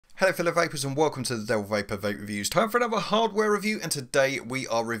Hello fellow vapors and welcome to the Devil Vaper Vape Reviews. Time for another hardware review, and today we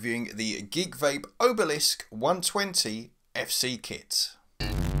are reviewing the GeekVape Obelisk 120 FC kit.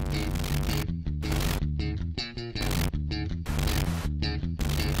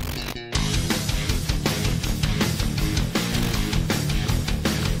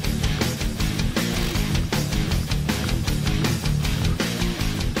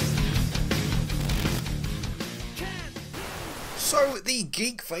 So the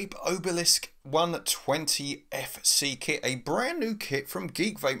GeekVape Obelisk 120 FC kit, a brand new kit from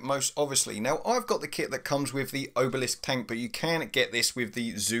GeekVape most obviously. Now I've got the kit that comes with the Obelisk tank, but you can get this with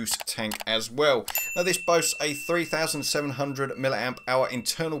the Zeus tank as well. Now this boasts a 3700 mAh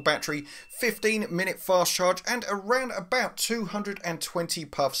internal battery, 15-minute fast charge, and around about 220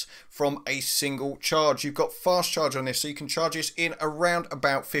 puffs from a single charge. You've got fast charge on this, so you can charge this in around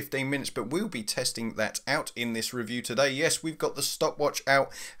about 15 minutes, but we'll be testing that out in this review today. Yes, we've got the stopwatch out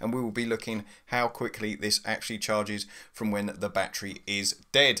and we will be looking how quickly this actually charges from when the battery is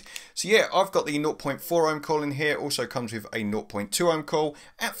dead. So yeah, I've got the 0.4 ohm coil in here. Also comes with a 0.2 ohm coil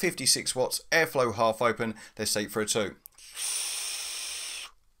at 56 watts, airflow half open. Let's take it for a two.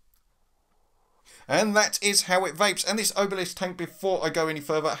 And that is how it vapes. And this Obelisk tank, before I go any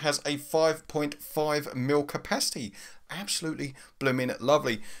further, has a 5.5 capacity. Absolutely blooming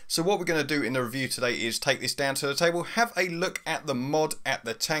lovely. So what we're going to do in the review today is take this down to the table, have a look at the mod, at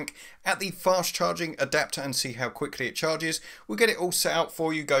the tank, at the fast charging adapter, and see how quickly it charges. We'll get it all set out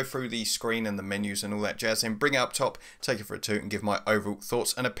for you, go through the screen and the menus and all that jazz, then bring it up top, take it for a toot, and give my overall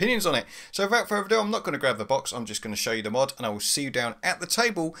thoughts and opinions on it. So without further ado, I'm not going to grab the box, I'm just going to show you the mod, and I will see you down at the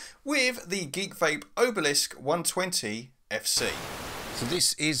table with the GeekVape Obelisk 120 FC. So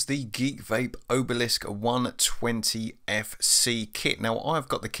this is the GeekVape Obelisk 120 FC kit. Now I've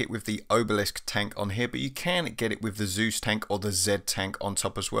got the kit with the Obelisk tank on here, but you can get it with the Zeus tank or the Z tank on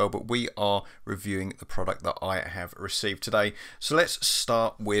top as well, but we are reviewing the product that I have received today. So let's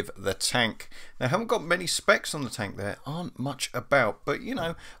start with the tank. Now I haven't got many specs on the tank, there aren't much about, but you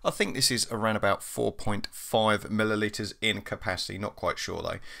know, I think this is around about 4.5 milliliters in capacity, not quite sure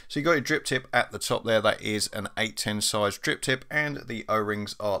though. So you got your drip tip at the top there, that is an 810 size drip tip, and the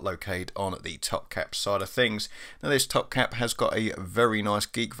O-rings are located on the top cap side of things. Now this top cap has got a very nice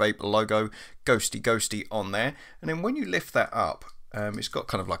GeekVape logo, ghosty on there, and then when you lift that up, it's got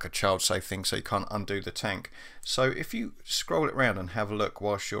kind of like a child safe thing, so you can't undo the tank. So if you scroll it around and have a look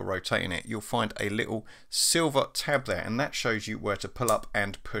whilst you're rotating it, you'll find a little silver tab there, and that shows you where to pull up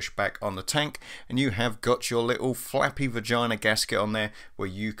and push back on the tank. And you have got your little flappy vagina gasket on there where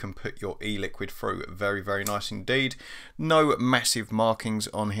you can put your e-liquid through. Very nice indeed. No massive markings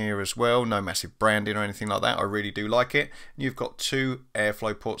on here as well, no massive branding or anything like that. I really do like it. And you've got two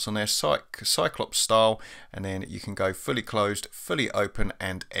airflow ports on there, Cyclops style, and then you can go fully closed, fully open,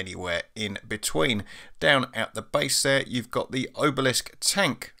 and anywhere in between. Down at the base there, you've got the Obelisk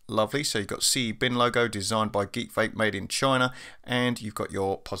tank. Lovely. So you've got CE bin logo, designed by GeekVape, made in China, and you've got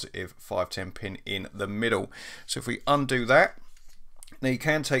your positive 510 pin in the middle. So if we undo that, now you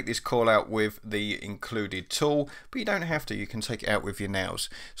can take this coil out with the included tool, but you don't have to. You can take it out with your nails.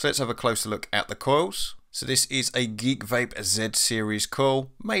 So let's have a closer look at the coils. So this is a GeekVape Z series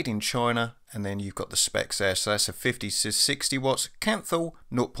coil, made in China, and then you've got the specs there. So that's a 50 to 60 watts Canthal,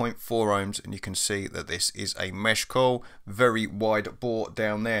 0.4 ohms, and you can see that this is a mesh coil, very wide bore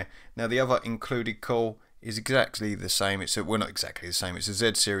down there. Now the other included coil is exactly the same. Well, not exactly the same, it's a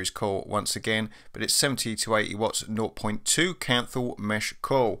Z series coil once again, but it's 70 to 80 watts 0.2 Canthal mesh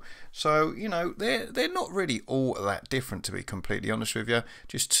coil. So you know, they're not really all that different, to be completely honest with you,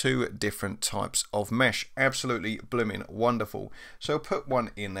 just two different types of mesh. Absolutely blooming wonderful. So put one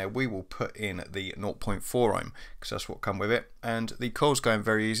in there. We will put in the 0.4 ohm because that's what come with it, and the coil's going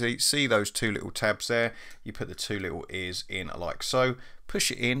very easy. See those two little tabs there? You put the two little ears in like so, push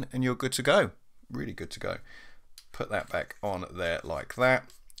it in, and you're good to go. Really good to go. Put that back on there like that.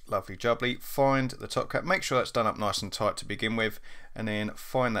 Lovely jubbly. Find the top cap, make sure that's done up nice and tight to begin with, and then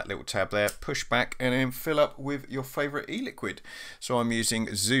find that little tab there, push back, and then fill up with your favorite e-liquid. So I'm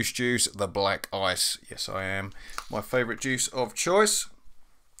using Zeus Juice, the black ice. Yes, I am. My favorite juice of choice.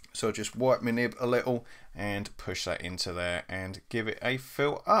 So just wipe my nib a little and push that into there and give it a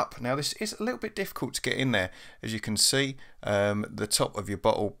fill up. Now this is a little bit difficult to get in there. As you can see, the top of your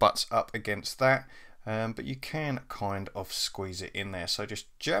bottle butts up against that, but you can kind of squeeze it in there. So just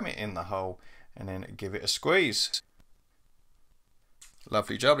jam it in the hole and then give it a squeeze.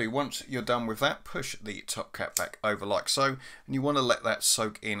 Lovely jubbly. Once you're done with that, push the top cap back over like so, and you want to let that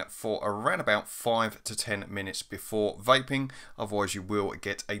soak in for around about 5 to 10 minutes before vaping, otherwise you will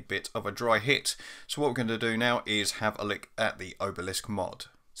get a bit of a dry hit. So what we're going to do now is have a look at the Obelisk mod.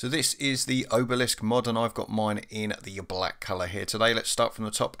 So this is the Obelisk mod and I've got mine in the black colour here today. Let's start from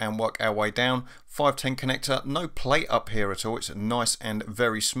the top and work our way down. 510 connector, no plate up here at all. It's nice and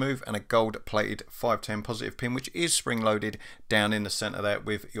very smooth, and a gold plated 510 positive pin which is spring loaded down in the centre there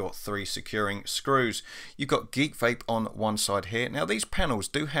with your 3 securing screws. You've got GeekVape on one side here. Now these panels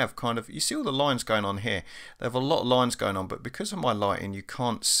do have kind of, you see all the lines going on here. They have a lot of lines going on, but because of my lighting you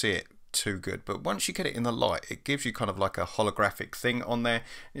can't see it too good, but once you get it in the light it gives you kind of like a holographic thing on there.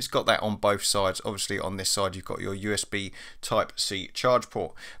 It's got that on both sides. Obviously on this side you've got your USB type C charge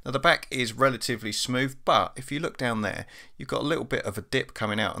port. Now the back is relatively smooth, but if you look down there you've got a little bit of a dip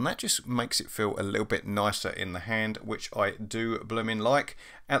coming out, and that just makes it feel a little bit nicer in the hand, which I do blooming like.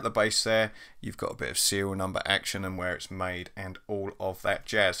 At the base there you've got a bit of serial number action and where it's made and all of that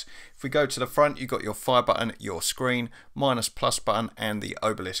jazz. If we go to the front, you've got your fire button, your screen, minus plus button and the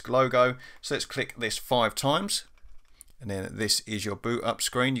Obelisk logo. So let's click this 5 times. And then this is your boot up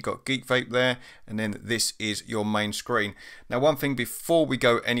screen. You've got GeekVape there, and then this is your main screen. Now one thing before we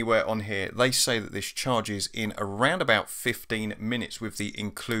go anywhere on here, they say that this charges in around about 15 minutes with the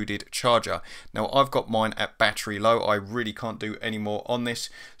included charger. Now I've got mine at battery low. I really can't do any more on this.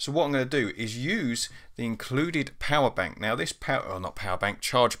 So what I'm going to do is use the included power bank. Now this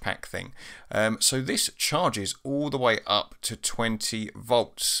charge pack thing. So this charges all the way up to 20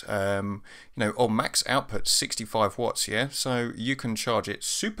 volts. You know, or max output 65 watts. Yeah, so you can charge it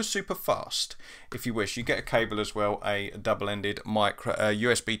super fast if you wish. You get a cable as well, a double-ended micro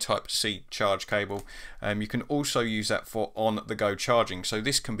USB type C charge cable. You can also use that for on-the-go charging. So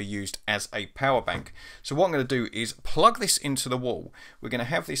this can be used as a power bank. So what I'm going to do is plug this into the wall. We're going to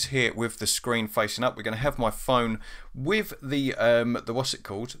have this here with the screen facing up. We're going to have my phone with the what's it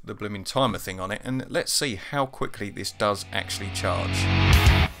called, the blooming timer thing on it, and let's see how quickly this does actually charge.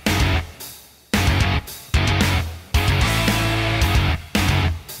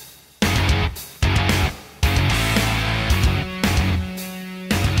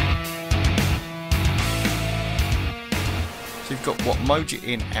 You've got what mode you're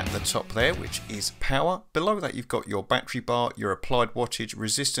in at the top there, which is power. Below that you've got your battery bar, your applied wattage,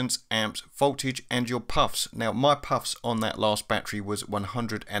 resistance, amps, voltage, and your puffs. Now my puffs on that last battery was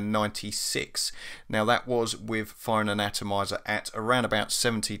 196. Now that was with firing an atomizer at around about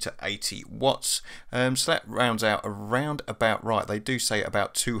 70 to 80 watts. So that rounds out around about right. They do say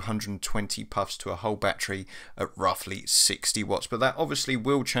about 220 puffs to a whole battery at roughly 60 watts, but that obviously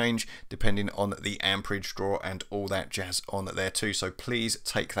will change depending on the amperage draw and all that jazz on there too, so please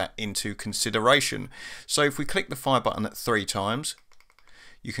take that into consideration. So if we click the fire button 3 times,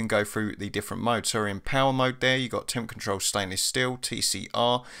 you can go through the different modes. So in power mode there, you got temp control stainless steel,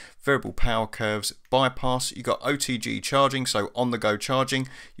 TCR, variable power curves, bypass. You got OTG charging, so on the go charging.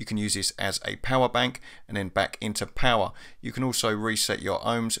 You can use this as a power bank and then back into power. You can also reset your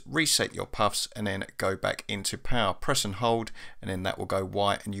ohms, reset your puffs, and then go back into power. Press and hold, and then that will go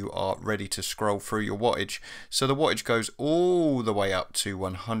white and you are ready to scroll through your wattage. So the wattage goes all the way up to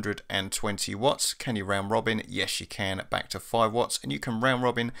 120 watts. Can you round robin? Yes you can, back to 5 watts, and you can round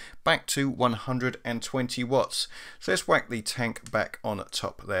robin back to 120 watts. So let's whack the tank back on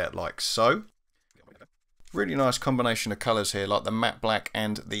top there like so. Really nice combination of colours here, like the matte black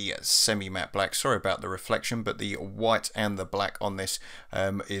and the semi-matte black. Sorry about the reflection, but the white and the black on this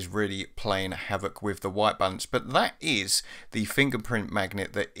is really playing havoc with the white balance. But that is the fingerprint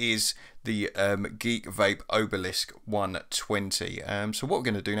magnet that is the GeekVape Obelisk 120. So what we're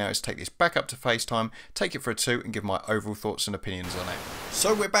going to do now is take this back up to FaceTime, take it for a toot, and give my overall thoughts and opinions on it.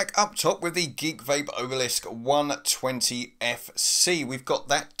 So we're back up top with the GeekVape Obelisk 120 FC. We've got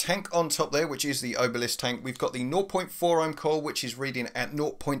that tank on top there, which is the Obelisk tank. We've got the 0.4 ohm coil, which is reading at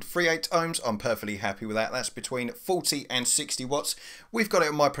 0.38 ohms. I'm perfectly happy with that. That's between 40 and 60 watts. We've got it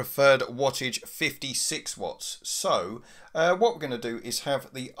on my preferred wattage, 56 watts. So what we're going to do is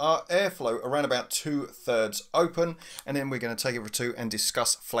have the airflow around about 2/3 open, and then we're going to take it for 2 and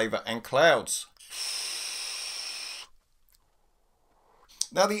discuss flavour and clouds.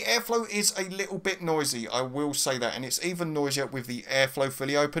 Now the airflow is a little bit noisy, I will say that, and it's even noisier with the airflow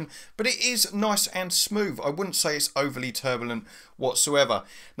fully open, but it is nice and smooth. I wouldn't say it's overly turbulent whatsoever.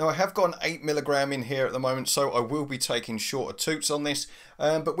 Now I have got an 8mg in here at the moment, so I will be taking shorter toots on this,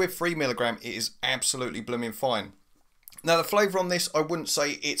 but with 3mg it is absolutely blooming fine. Now the flavour on this, I wouldn't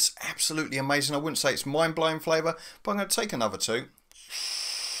say it's absolutely amazing, I wouldn't say it's mind-blowing flavour, but I'm going to take another toot.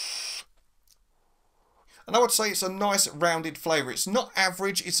 And I would say it's a nice rounded flavour. It's not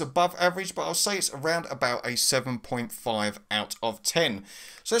average, it's above average, but I'll say it's around about a 7.5 out of 10.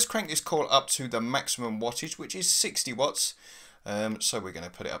 So let's crank this coil up to the maximum wattage, which is 60 watts. So we're going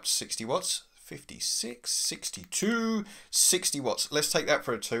to put it up to 60 watts. 56, 62, 60 watts. Let's take that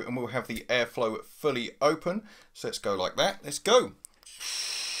for a 2 and we'll have the airflow fully open. So let's go like that. Let's go.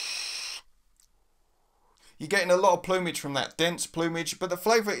 You're getting a lot of plumage from that, dense plumage, but the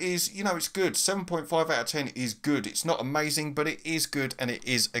flavour is, you know, it's good. 7.5 out of 10 is good. It's not amazing, but it is good and it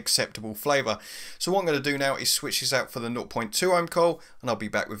is acceptable flavour. So what I'm going to do now is switch this out for the 0.2 ohm coil and I'll be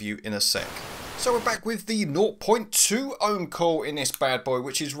back with you in a sec. So we're back with the 0.2 ohm coil in this bad boy,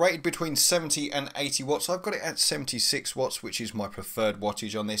 which is rated between 70 and 80 watts. I've got it at 76 watts, which is my preferred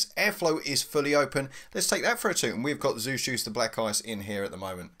wattage on this. Airflow is fully open. Let's take that for a 2, and we've got Zeus Juice, the black ice, in here at the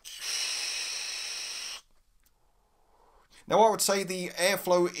moment. Now I would say the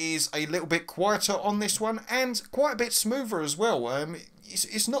airflow is a little bit quieter on this one and quite a bit smoother as well.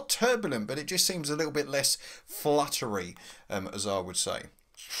 It's not turbulent, but it just seems a little bit less fluttery, as I would say.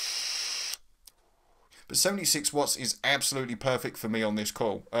 But 76 watts is absolutely perfect for me on this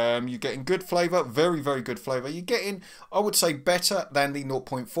coil. You're getting good flavour, very, very good flavour. You're getting, I would say, better than the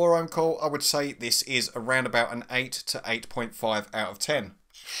 0.4 ohm coil. I would say this is around about an 8 to 8.5 out of 10.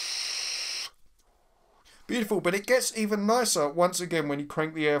 Beautiful, but it gets even nicer once again when you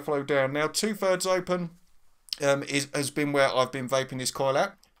crank the airflow down. Now 2/3 open has been where I've been vaping this coil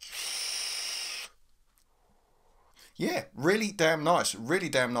at. Yeah, really damn nice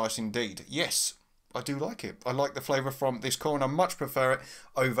indeed. Yes, I do like it. I like the flavour from this coil and I much prefer it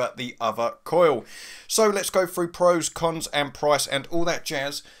over the other coil. So let's go through pros, cons and price and all that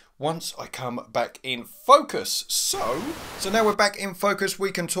jazz once I come back in focus. So now we're back in focus.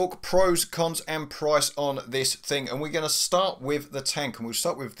 We can talk pros, cons and price on this thing, and we're going to start with the tank, and we'll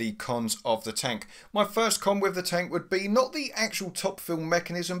start with the cons of the tank. My first con with the tank would be not the actual top fill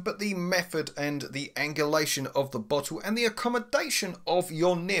mechanism, but the method and the angulation of the bottle and the accommodation of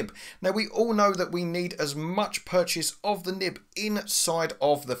your nib. Now we all know that we need as much purchase of the nib inside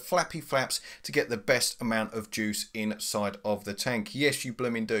of the flappy flaps to get the best amount of juice inside of the tank. Yes, you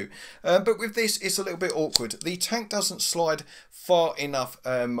blooming do. But with this, it's a little bit awkward. The tank doesn't slide far enough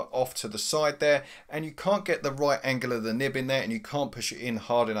off to the side there, and you can't get the right angle of the nib in there, and you can't push it in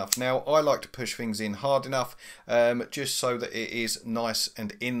hard enough. Now, I like to push things in hard enough just so that it is nice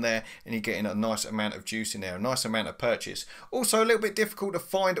and in there, and you're getting a nice amount of juice in there, a nice amount of purchase. Also, a little bit difficult to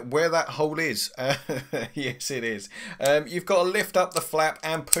find where that hole is. Yes, it is. You've got to lift up the flap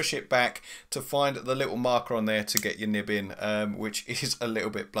and push it back to find the little marker on there to get your nib in, which is a little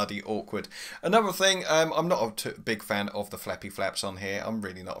bit bloody awkward. Another thing, I'm not a big fan of the flappy flaps on here. I'm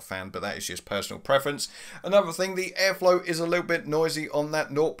really not a fan, but that is just personal preference. Another thing, the airflow is a little bit noisy on that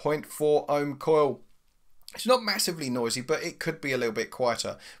 0.4 ohm coil. It's not massively noisy, but it could be a little bit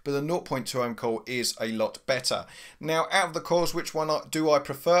quieter. But the 0.2 ohm coil is a lot better. Now, out of the coils, which one do I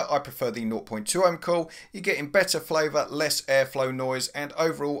prefer? I prefer the 0.2 ohm coil. You're getting better flavour, less airflow noise, and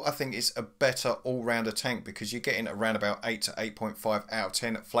overall, I think it's a better all-rounder tank because you're getting around about 8 to 8.5 out of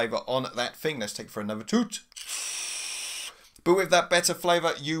 10 flavour on that thing. Let's take it for another toot. But with that better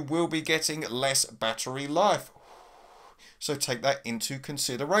flavour, you will be getting less battery life. So take that into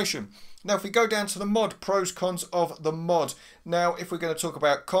consideration. Now, if we go down to the mod, pros, cons of the mod. Now, if we're going to talk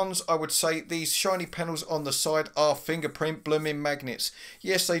about cons, I would say these shiny panels on the side are fingerprint blooming magnets.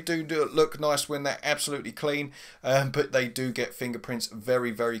 Yes, they do look nice when they're absolutely clean, but they do get fingerprints very,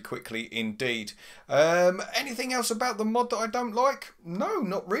 very quickly indeed. Anything else about the mod that I don't like? No,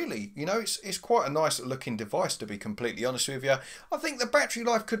 not really. You know, it's quite a nice looking device, to be completely honest with you. I think the battery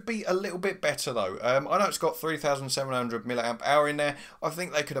life could be a little bit better though. I know it's got 3,700 milliamp hour in there. I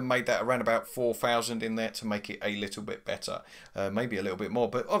think they could have made that around about 4,000 in there to make it a little bit better. Maybe a little bit more,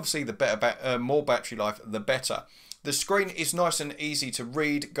 but obviously the better, more battery life, the better. The screen is nice and easy to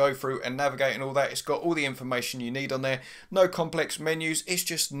read, go through and navigate and all that. It's got all the information you need on there. No complex menus. It's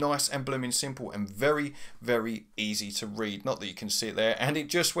just nice and blooming simple and very, very easy to read. Not that you can see it there. And it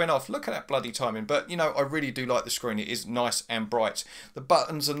just went off. Look at that bloody timing. But, you know, I really do like the screen. It is nice and bright. The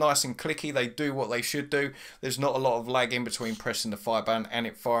buttons are nice and clicky. They do what they should do. There's not a lot of lag in between pressing the fire button and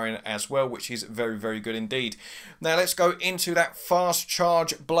it firing as well, which is very, very good indeed. Now, let's go into that fast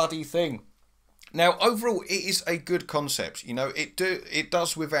charge bloody thing. Now, overall, it is a good concept. You know, it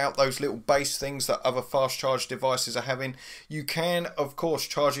does without those little base things that other fast charge devices are having. You can, of course,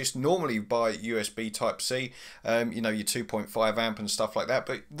 charge this normally by USB Type-C, you know, your 2.5 amp and stuff like that.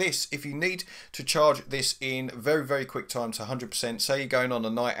 But this, if you need to charge this in very, very quick time to 100%, say you're going on a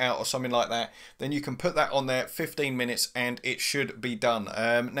night out or something like that, then you can put that on there 15 minutes and it should be done.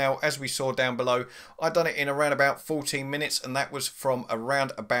 Now, as we saw down below, I've done it in around about 14 minutes and that was from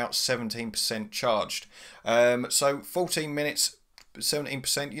around about 17% charged. So 14 minutes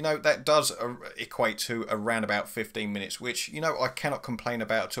 17%, you know, that does equate to around about 15 minutes, which, you know, I cannot complain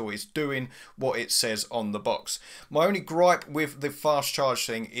about at all. It's doing what it says on the box. My only gripe with the fast charge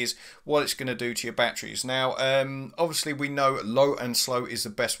thing is what it's going to do to your batteries. Now, obviously we know low and slow is the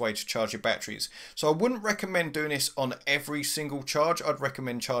best way to charge your batteries. So I wouldn't recommend doing this on every single charge. I'd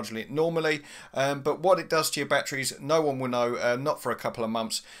recommend charging it normally. But what it does to your batteries, no one will know, not for a couple of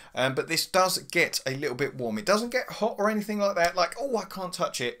months. But this does get a little bit warm. It doesn't get hot or anything like that, like, oh, I can't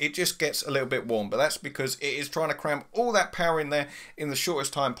touch it. It just gets a little bit warm, but that's because it is trying to cram all that power in there in the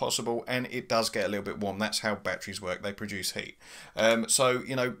shortest time possible, and it does get a little bit warm. That's how batteries work. They produce heat. So,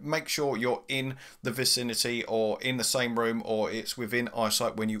 you know, make sure you're in the vicinity or in the same room, or it's within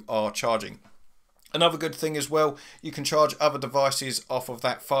eyesight when you are charging. Another good thing as well, you can charge other devices off of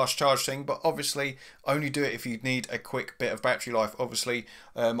that fast charge thing, but obviously only do it if you need a quick bit of battery life. Obviously,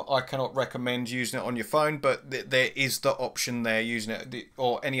 I cannot recommend using it on your phone, but there is the option there using it,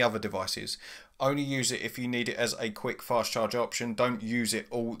 or any other devices. Only use it if you need it as a quick fast charge option. Don't use it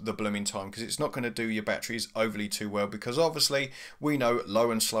all the blooming time, because it's not going to do your batteries overly too well, because obviously we know low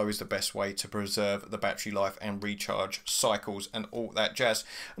and slow is the best way to preserve the battery life and recharge cycles and all that jazz.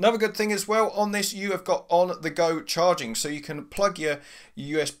 Another good thing as well on this, you have got on the go charging, so you can plug your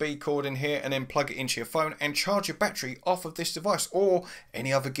USB cord in here and then plug it into your phone and charge your battery off of this device, or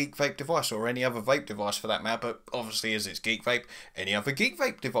any other GeekVape device, or any other vape device for that matter, but obviously as it's GeekVape, any other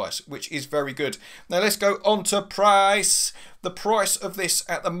GeekVape device, which is very good. Now let's go on to price. The price of this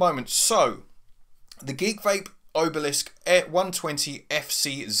at the moment. So the GeekVape Obelisk 120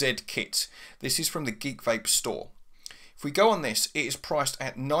 FCZ kit. This is from the GeekVape store. If we go on this, it is priced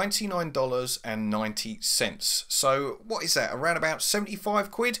at $99.90. So what is that? Around about 75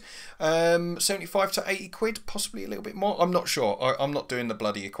 quid? 75 to 80 quid? Possibly a little bit more? I'm not sure. I'm not doing the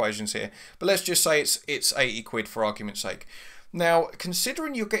bloody equations here. But let's just say it's 80 quid for argument's sake. Now,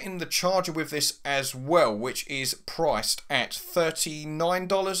 considering you're getting the charger with this as well, which is priced at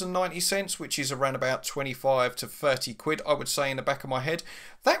 $39.90, which is around about 25 to 30 quid, I would say in the back of my head,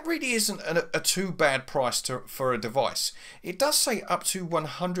 that really isn't a too bad price for a device. It does say up to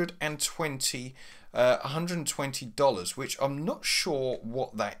 $120, which I'm not sure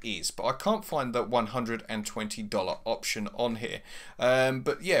what that is, but I can't find the $120 option on here.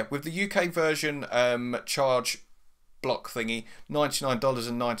 But yeah, with the UK version charge block thingy,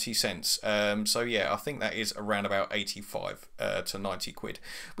 $99.90. So yeah, I think that is around about 85 to 90 quid,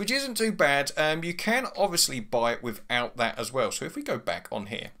 which isn't too bad. You can obviously buy it without that as well. So if we go back on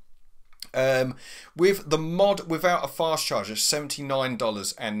here, with the mod without a fast charger,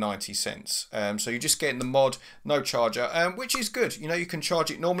 $79.90. So you're just getting the mod, no charger, which is good. You know, you can charge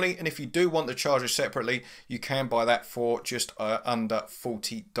it normally, and if you do want the charger separately, you can buy that for just under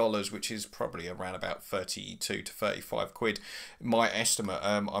 $40, which is probably around about 32 to 35 quid. My estimate.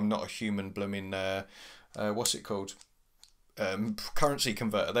 I'm not a human blooming what's it called? Currency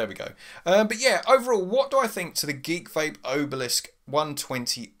converter. There we go. But yeah, overall, what do I think to the GeekVape Obelisk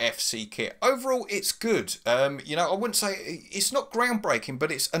 120 FC kit? Overall, it's good. You know, I wouldn't say it's not groundbreaking,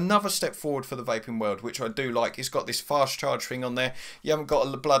 but it's another step forward for the vaping world, which I do like. It's got this fast charge thing on there. You haven't got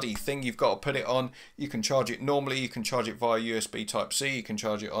a bloody thing you've got to put it on. You can charge it normally. You can charge it via USB Type-C. You can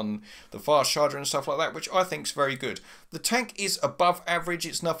charge it on the fast charger and stuff like that, which I think is very good. The tank is above average.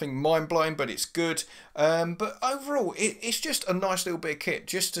 It's nothing mind-blowing, but it's good. But overall, it's just a nice little bit of kit,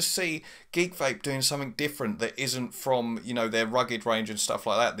 just to see GeekVape doing something different that isn't from, you know, their rugged range and stuff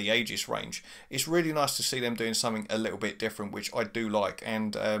like that, the Aegis range. It's really nice to see them doing something a little bit different, which I do like,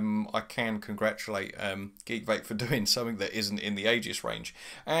 and I can congratulate GeekVape for doing something that isn't in the Aegis range.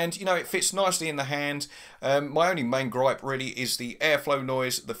 And, you know, it fits nicely in the hand. My only main gripe really is the airflow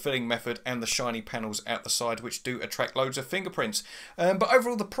noise, the filling method, and the shiny panels out the side, which do attract loads of fingerprints. But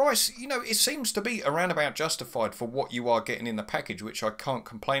overall, the price, you know, it seems to be around about justified for what you are getting in the package, which I can't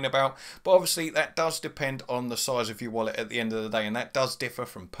complain about. But obviously that does depend on the size of your wallet at the end of the day, and that does differ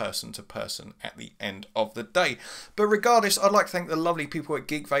from person to person at the end of the day. But regardless, I'd like to thank the lovely people at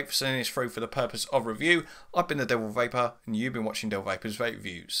GeekVape for sending this through for the purpose of review. I've been the Devil Vaper, and you've been watching Devil Vaper's Vape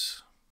Reviews.